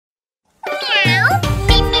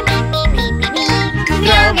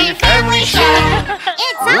Show!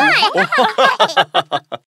 It's time!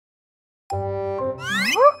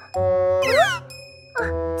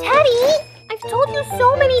 Teddy, I've told you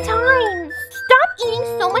so many times. Stop eating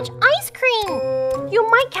so much ice cream. You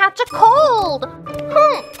might catch a cold.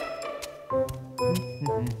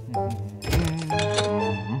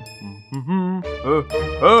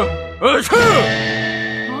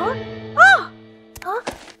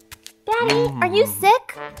 Daddy, are you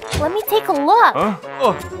sick? Let me take a look.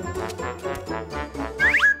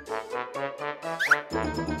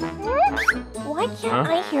 Why can't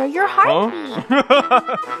I hear your heartbeat?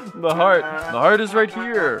 The heart is right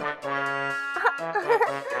here.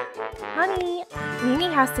 Honey, Mimi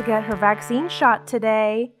has to get her vaccine shot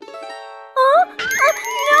today. No!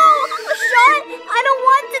 A shot! I don't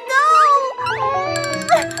want to go!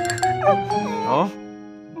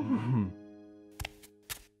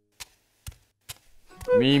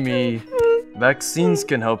 Mimi, vaccines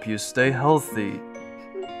can help you stay healthy.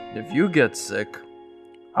 If you get sick,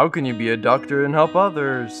 how can you be a doctor and help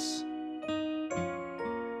others?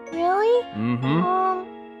 Really?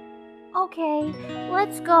 Okay,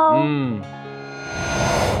 let's go.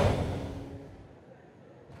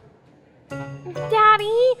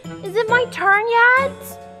 Daddy, is it my turn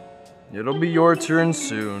yet? It'll be your turn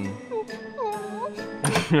soon.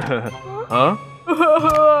 Huh? I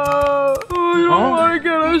don't want to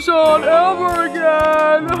get a shot ever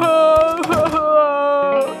again.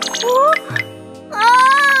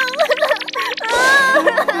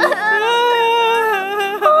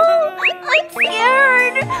 I'm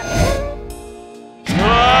scared.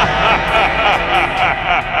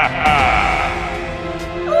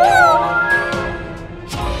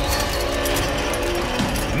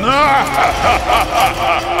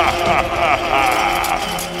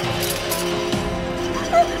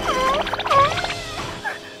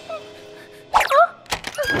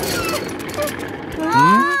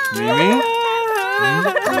 Mimi?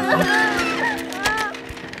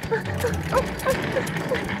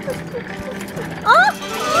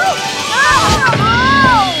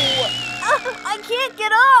 I can't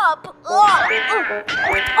get up. Oh,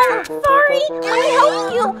 sorry. Let me help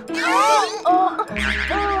you.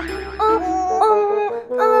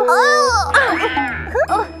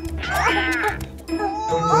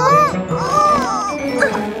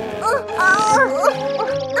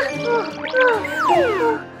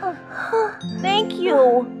 Thank you.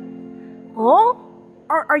 Oh?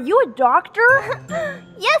 Are you a doctor?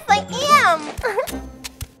 Yes, I am.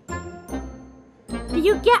 Did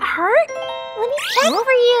you get hurt? Let me check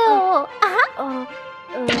for you.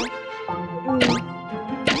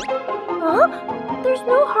 There's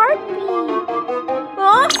no heartbeat.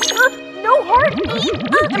 No heartbeat?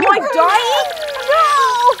 Am I dying? No!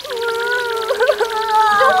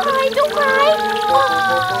 Don't cry.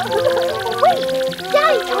 Wait,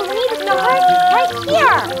 Daddy told me there's no heartbeat right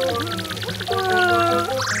here.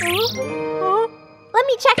 Let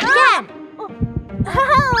me check again. Oh,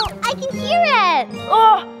 I can hear it.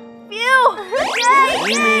 Oh, phew!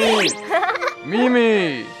 Mimi!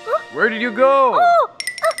 Mimi! Where did you go?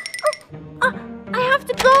 I have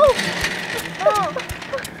to go.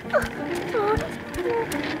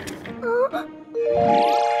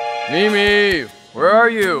 Mimi! Where are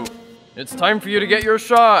you? It's time for you to get your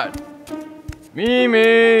shot.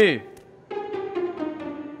 Mimi!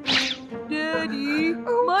 Daddy,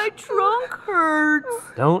 my trunk hurts.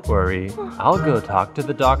 Don't worry, I'll go talk to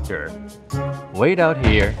the doctor. Wait out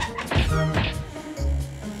here.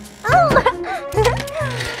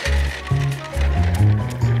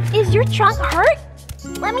 Is your trunk hurt?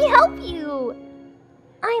 Let me help you.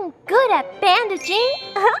 I'm good at bandaging.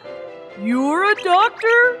 You're a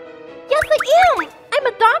doctor? Yes, I am. I'm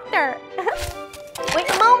a doctor. Wait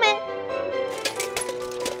a moment.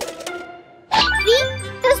 See?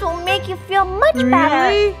 This will make you feel much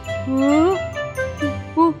better. Really?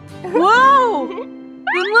 Whoa!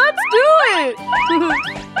 Then let's do it!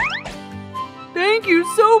 Thank you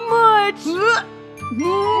so much!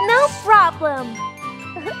 No problem.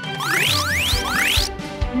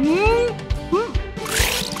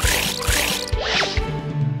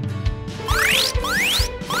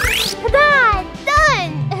 Ta-da!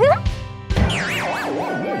 Done!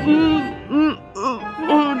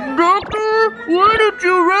 Doctor, why did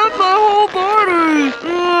you wrap my whole body?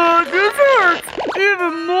 This hurts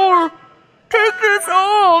even more. Take this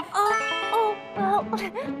off. Well,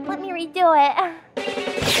 let me redo it.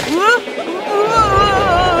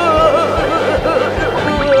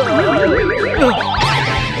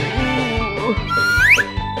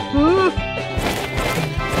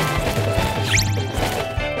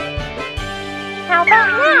 How about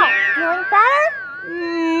now? Feeling better?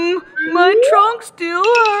 stomach still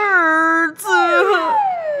hurts.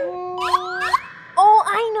 Oh,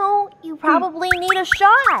 I know. You probably need a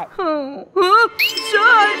shot. Huh?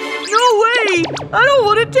 Shot? No way! I don't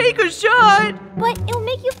want to take a shot. But it'll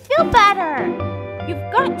make you feel better.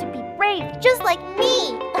 You've got to be brave, just like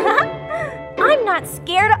me. I'm not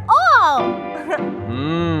scared at all.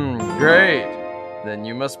 Great. Then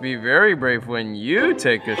you must be very brave when you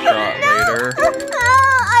take a shot later.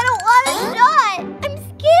 I don't want a shot. I'm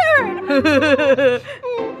scared.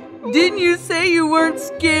 Didn't you say you weren't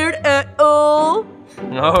scared at all?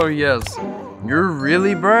 Oh, yes. You're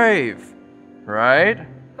really brave. Right?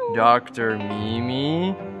 Dr.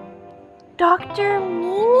 Mimi? Dr.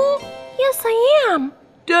 Mimi? Yes, I am.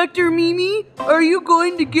 Dr. Mimi, are you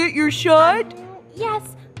going to get your shot?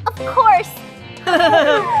 Yes, of course.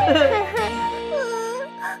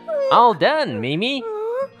 All done, Mimi.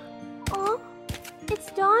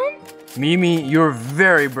 It's done? Mimi, you're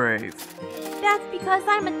very brave. That's because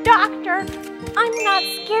I'm a doctor. I'm not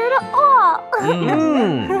scared at all.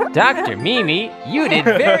 Dr. Mimi, you did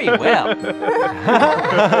very well.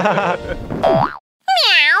 Meow.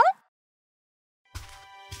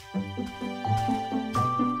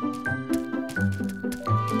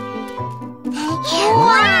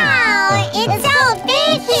 Wow, it's so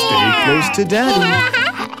big here. Stay close to Daddy.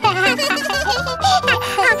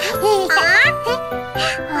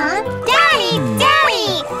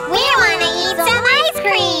 Daddy, we want to eat some ice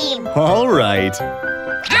cream. All right.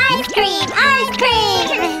 Ice cream.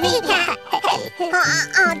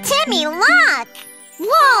 Timmy, look.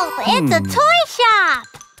 Whoa, it's a toy shop.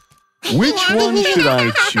 Which one should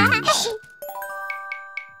I choose?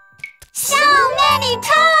 So many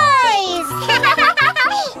toys.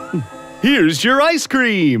 Here's your ice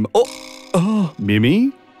cream. Oh,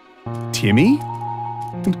 Mimi? Timmy?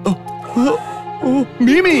 Oh,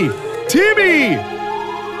 Mimi! Timmy!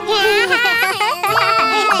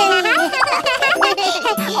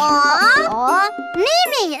 Aw,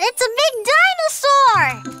 Mimi, it's a big dinosaur.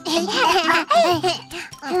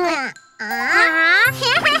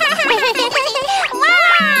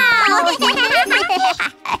 Wow!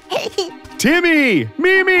 Timmy!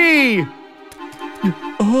 Mimi!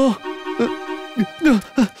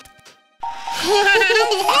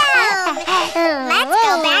 Let's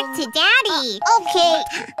go back to Daddy. Okay.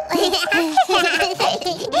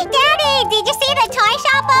 Daddy, did you see the toy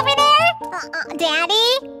shop over there? Daddy?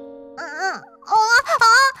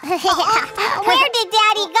 Where did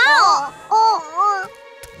Daddy go?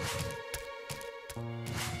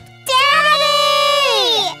 Daddy!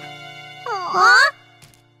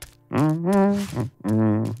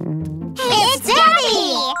 It's Daddy!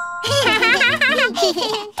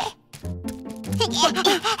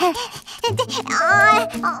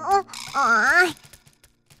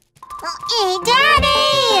 Hey, Daddy!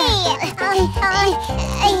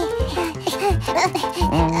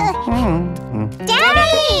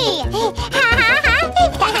 Daddy!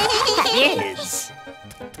 Kids!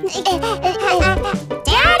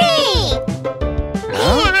 Daddy!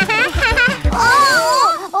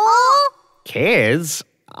 Kids,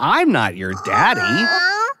 I'm not your daddy.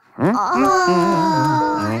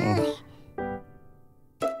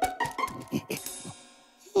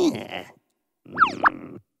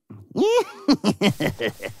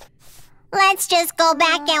 Let's just go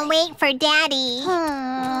back and wait for Daddy.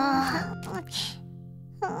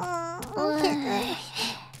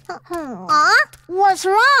 What's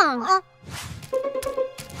wrong?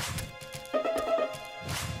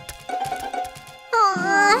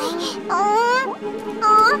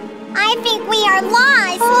 I think we are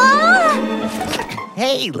lost.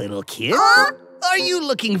 Hey, little kid. Are you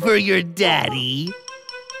looking for your daddy?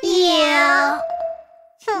 Yeah.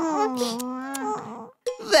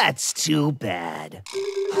 That's too bad.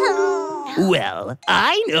 Well,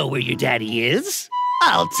 I know where your daddy is.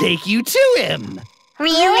 I'll take you to him.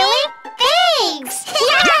 Really? Thanks!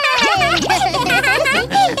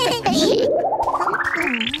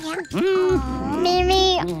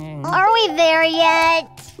 Mimi, are we there yet?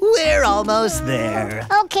 We're almost there.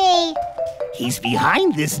 Okay. He's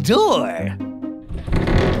behind this door.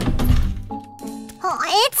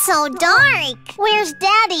 It's so dark. Where's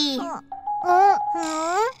Daddy?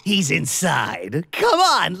 He's inside. Come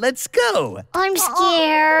on, let's go. I'm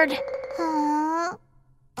scared.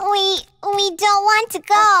 We don't want to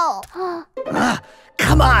go.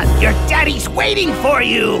 Come on, your daddy's waiting for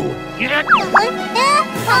you. No,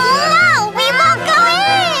 we won't go in.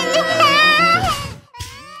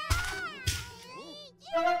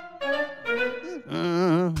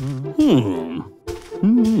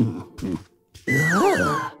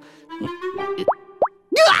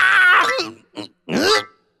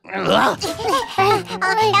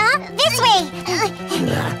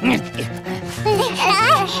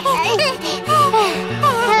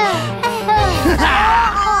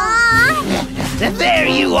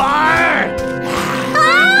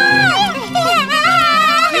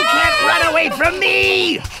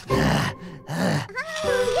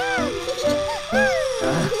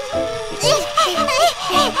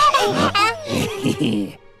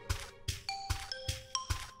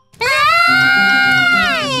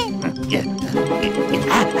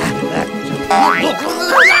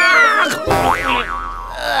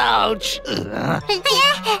 Ouch!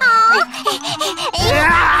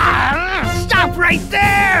 Stop right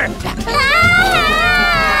there!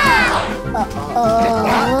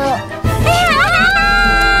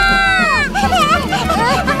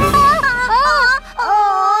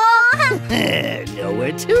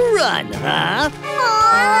 Nowhere to run, huh?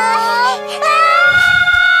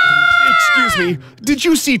 Excuse me, did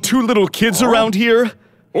you see two little kids around here?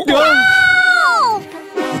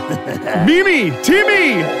 Mimi!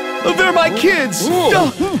 Timmy! They're my kids! Timmy!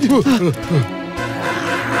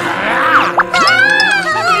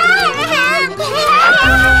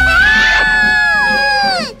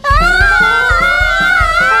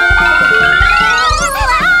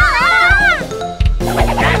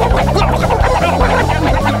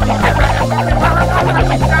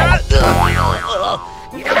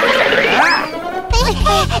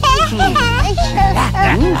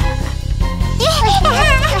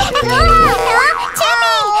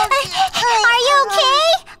 Are you okay?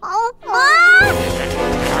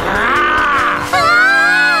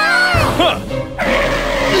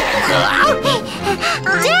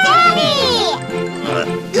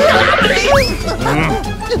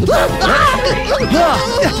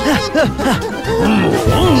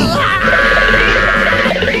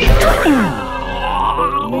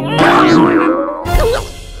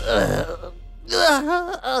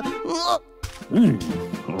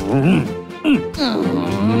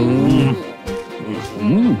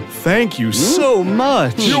 Thank you so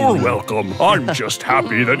much. You're welcome. I'm just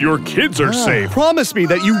happy that your kids are safe. Promise me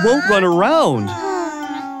that you won't run around.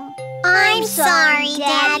 I'm sorry,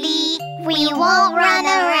 Daddy. We won't run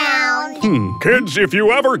around. Kids, if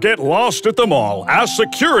you ever get lost at the mall, ask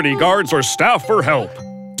security guards or staff for help.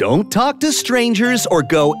 Don't talk to strangers or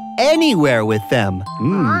go anywhere with them.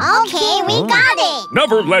 Okay, we got it.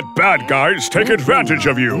 Never let bad guys take advantage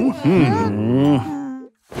of you. Meow.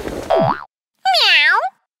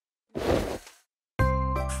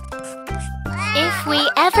 If we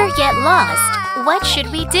ever get lost, what should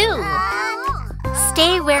we do?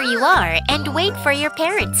 Stay where you are and wait for your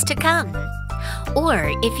parents to come.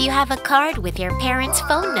 Or if you have a card with your parents'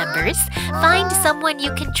 phone numbers, find someone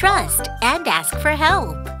you can trust and ask for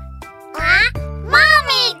help.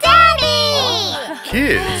 Mommy, Daddy!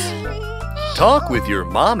 Kids, talk with your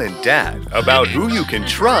mom and dad about who you can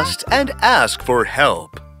trust and ask for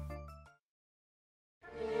help.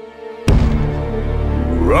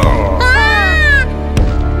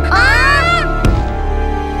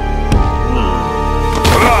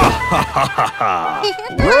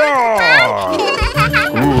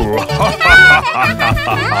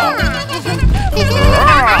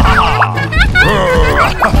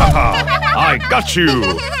 I got you,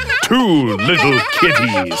 two little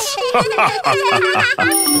kitties.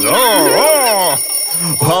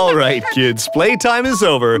 All right, kids, playtime is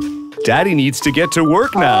over. Daddy needs to get to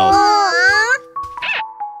work now.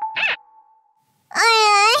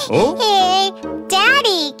 Hey,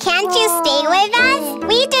 Daddy, can't you stay with us?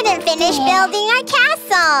 We didn't finish building our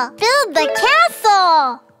castle. Build the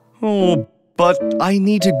castle. Oh, but I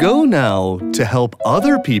need to go now to help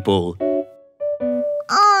other people.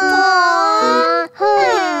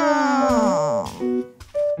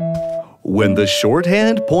 When the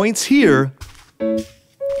shorthand points here,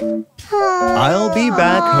 I'll be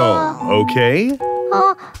back home, okay?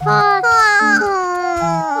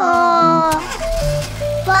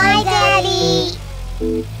 Bye, Daddy.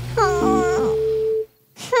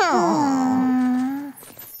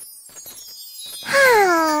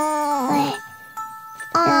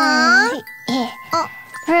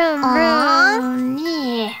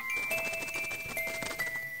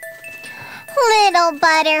 Little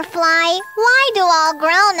butterfly, why do all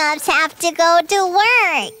grown-ups have to go to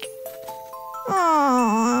work?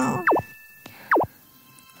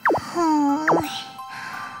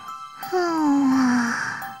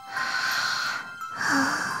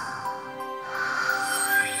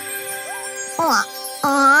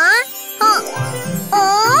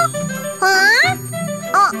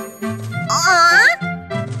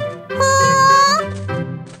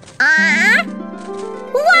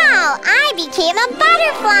 Wow, I became a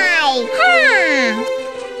butterfly!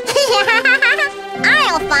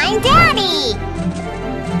 I'll find Daddy!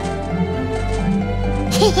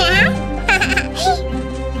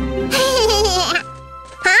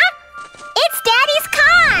 Huh? It's Daddy's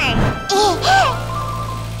car!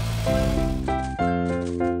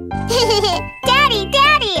 Daddy,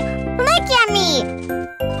 Daddy, look at me!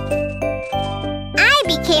 I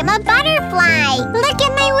became a butterfly! Look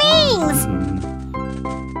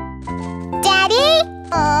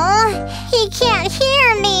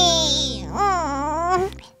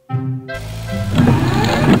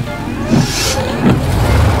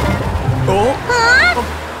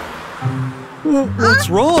What's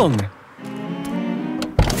wrong?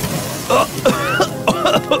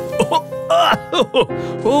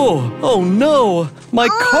 Oh no! My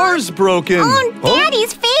car's broken! Oh,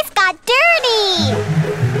 Daddy's face got dirty!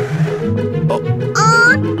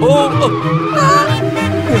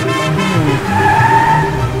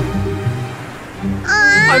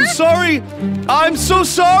 I'm sorry! I'm so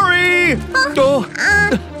sorry!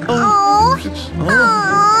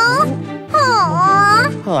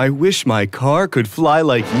 I wish my car could fly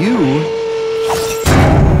like you.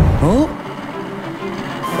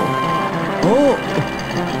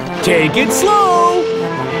 Take it slow!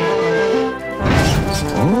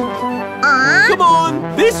 Come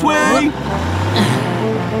on, this way!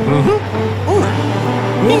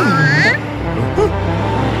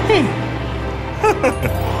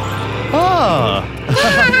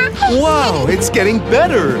 Wow, it's getting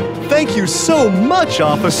better! Thank you so much,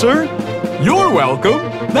 officer! You're welcome!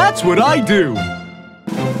 That's what I do!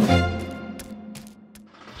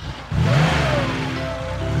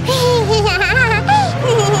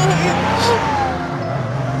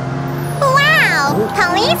 Wow!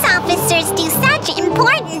 Police officers do such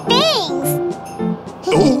important things!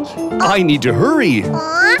 I need to hurry!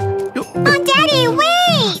 Oh, Daddy,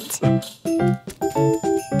 wait!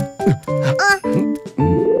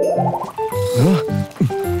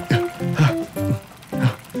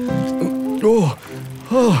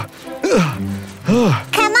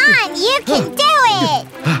 Come on, you can do it!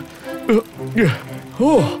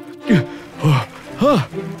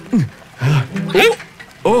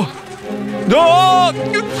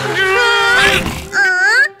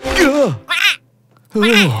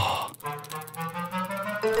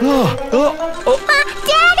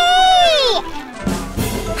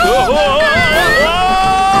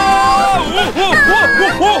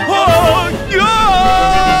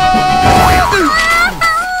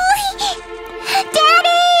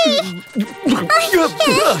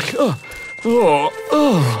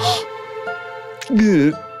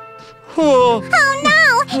 Oh no!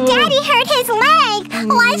 Daddy hurt his leg!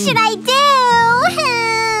 What should I do?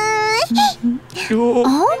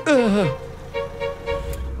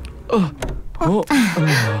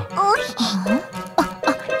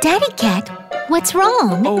 Daddy Cat, what's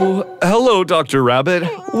wrong? Oh, hello, Dr. Rabbit.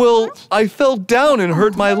 Well, I fell down and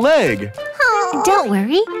hurt my leg. Don't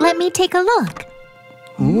worry, let me take a look.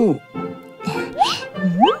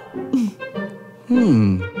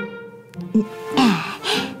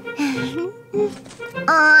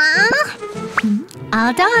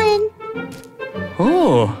 All done.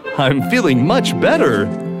 Oh, I'm feeling much better.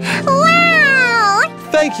 Wow!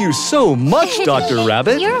 Thank you so much, Dr.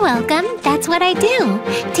 Rabbit. You're welcome. That's what I do.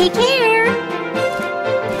 Take care.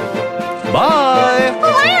 Bye.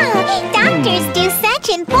 Wow! Doctors do such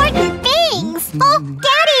important things! Oh,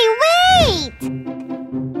 Daddy, wait!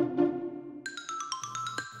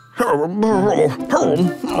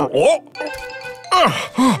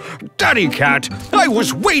 Daddy Cat, I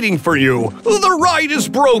was waiting for you. The ride is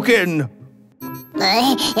broken.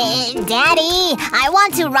 Daddy, I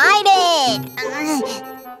want to ride it!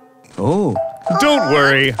 Oh, don't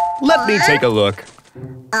worry. Let me take a look.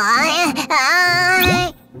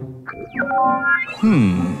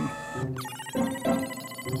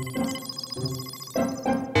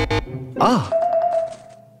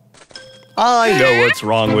 I know what's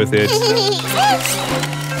wrong with it.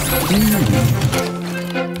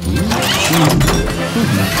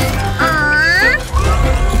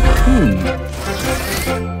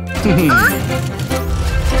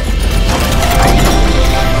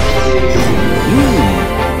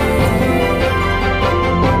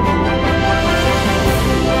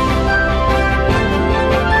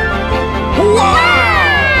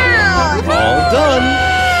 All done.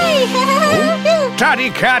 Daddy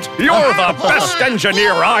Cat, you're the best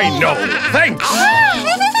engineer I know. Thanks.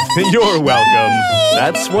 You're welcome.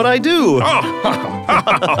 That's what I do. Wow!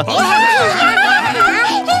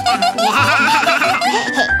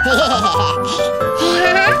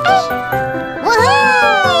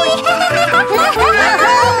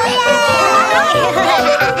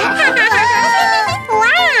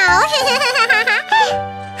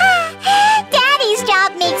 Daddy's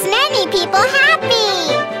job makes many people happy.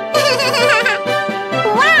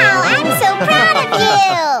 Wow, I'm so proud of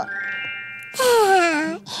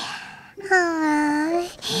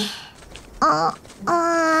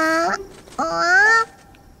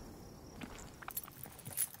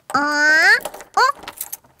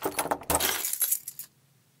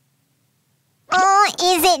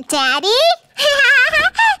Is it Daddy?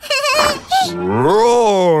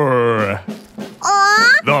 Roar!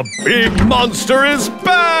 The big monster is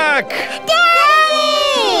back! Daddy!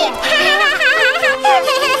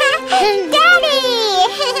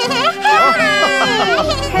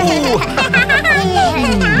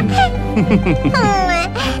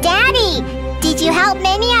 Daddy, did you help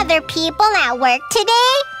many other people at work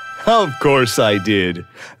today? Of course I did.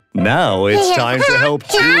 Now it's time to help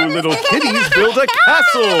two little kitties build a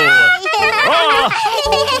castle.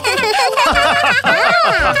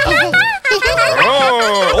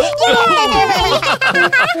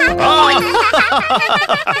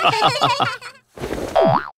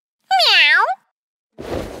 Meow.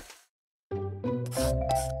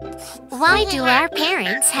 Why do our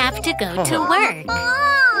parents have to go to work?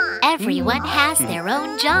 Everyone has their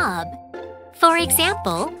own job. For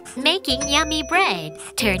example, making yummy bread,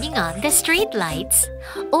 turning on the street lights,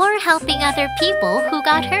 or helping other people who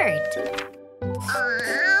got hurt.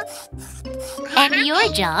 And your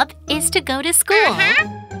job is to go to school.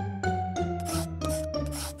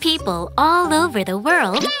 People all over the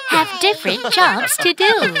world have different jobs to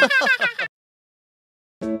do.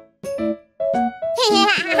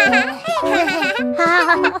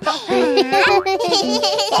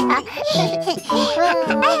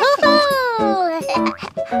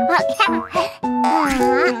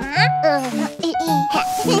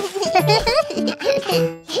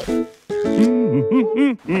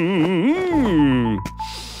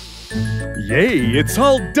 Yay, it's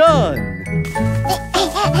all done.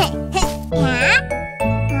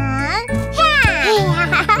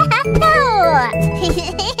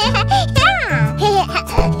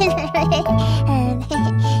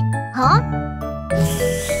 Huh?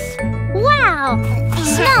 Wow!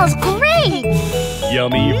 Smells great!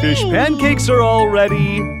 Yummy fish pancakes are all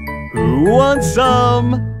ready. Who wants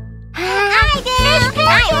some? I do!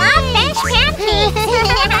 I love fish pancakes!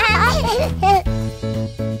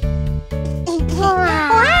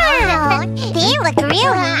 Wow! They look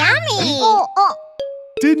really yummy!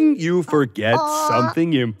 Didn't you forget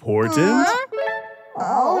something important?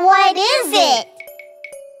 What is it?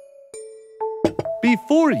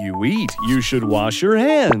 Before you eat, you should wash your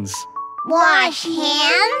hands. Wash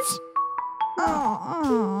hands?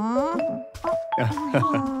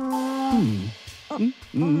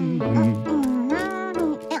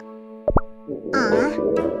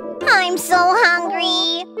 I'm so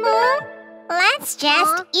hungry. Let's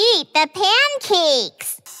just eat the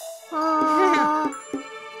pancakes.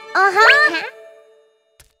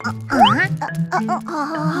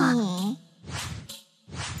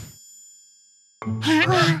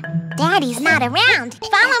 Daddy's not around.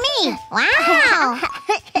 Follow me. Wow.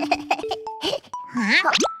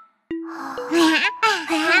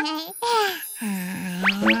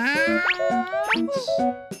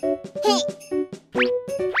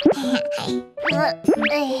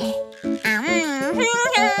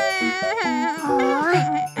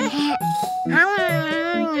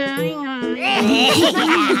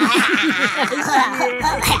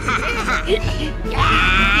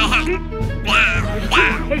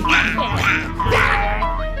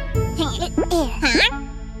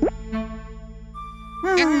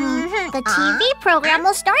 The TV program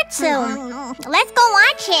will start soon. Let's go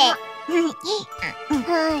watch it.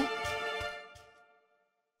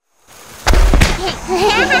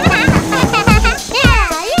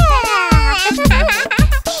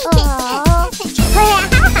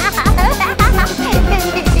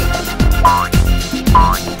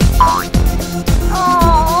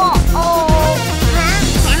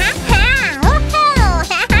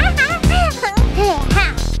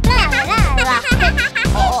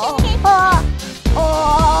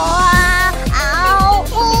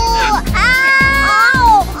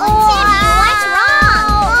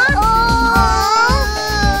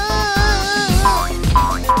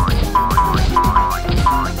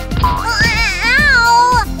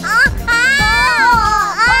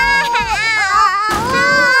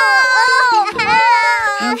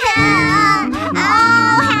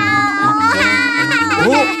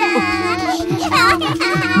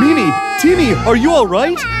 Are you all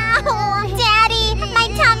right? Daddy, my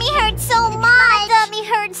tummy hurts so much. My tummy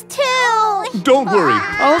hurts too. Don't worry.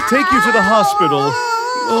 I'll take you to the hospital.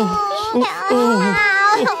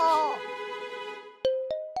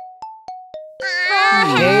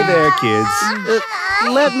 Hey there, kids.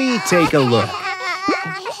 Let me take a look.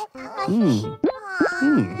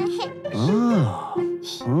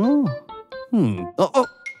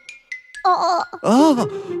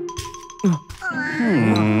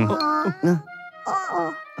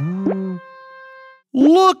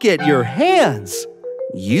 Look at your hands.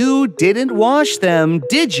 You didn't wash them,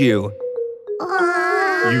 did you?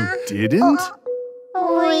 You didn't?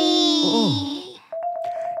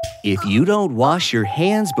 If you don't wash your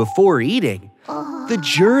hands before eating, the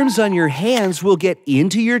germs on your hands will get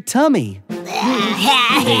into your tummy.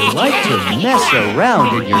 They like to mess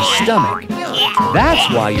around in your stomach.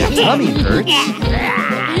 That's why your tummy hurts. It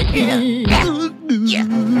hurts again!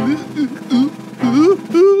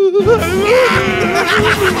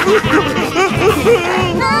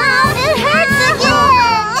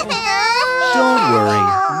 Don't worry.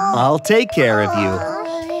 I'll take care of you.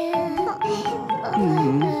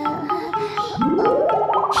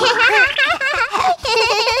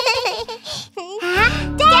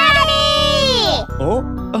 Daddy! Oh.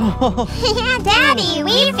 Daddy,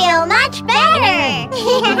 we feel much better!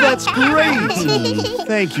 That's great!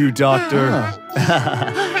 Thank you, Doctor.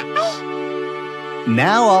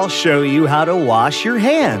 Now I'll show you how to wash your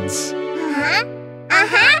hands.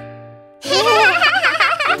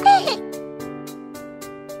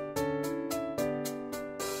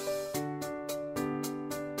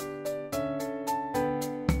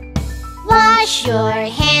 Wash your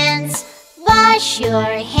hands, wash your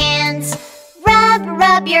hands. Rub,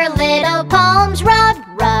 rub your little palms, rub,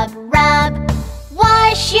 rub, rub.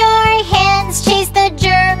 Wash your hands, chase the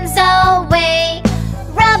germs away.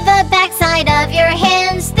 Rub the backside of your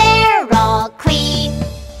hands, they're all clean.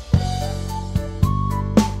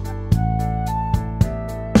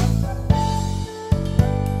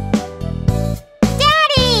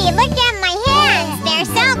 Daddy, look at my hands! They're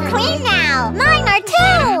so clean now! Mine are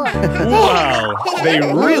too! Wow, they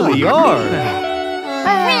really are.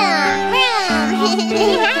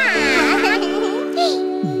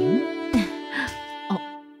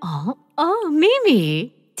 Oh,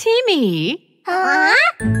 Mimi! Timmy! Huh?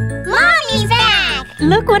 Mommy's back!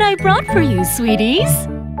 Look what I brought for you, sweeties!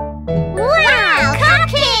 Wow,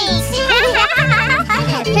 cupcakes!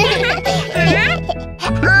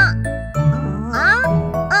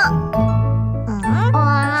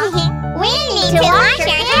 We need to wash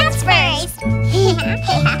our hands first.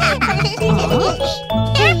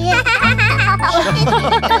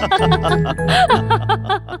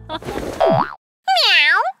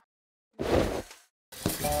 Meow.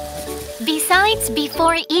 Besides,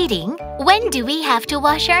 before eating, when do we have to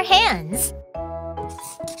wash our hands?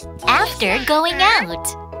 After going out,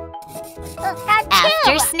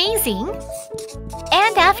 after sneezing,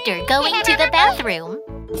 and after going to the bathroom.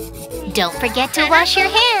 Don't forget to wash your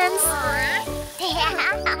hands.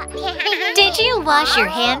 Did you wash your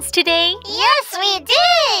hands today? Yes, we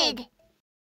did!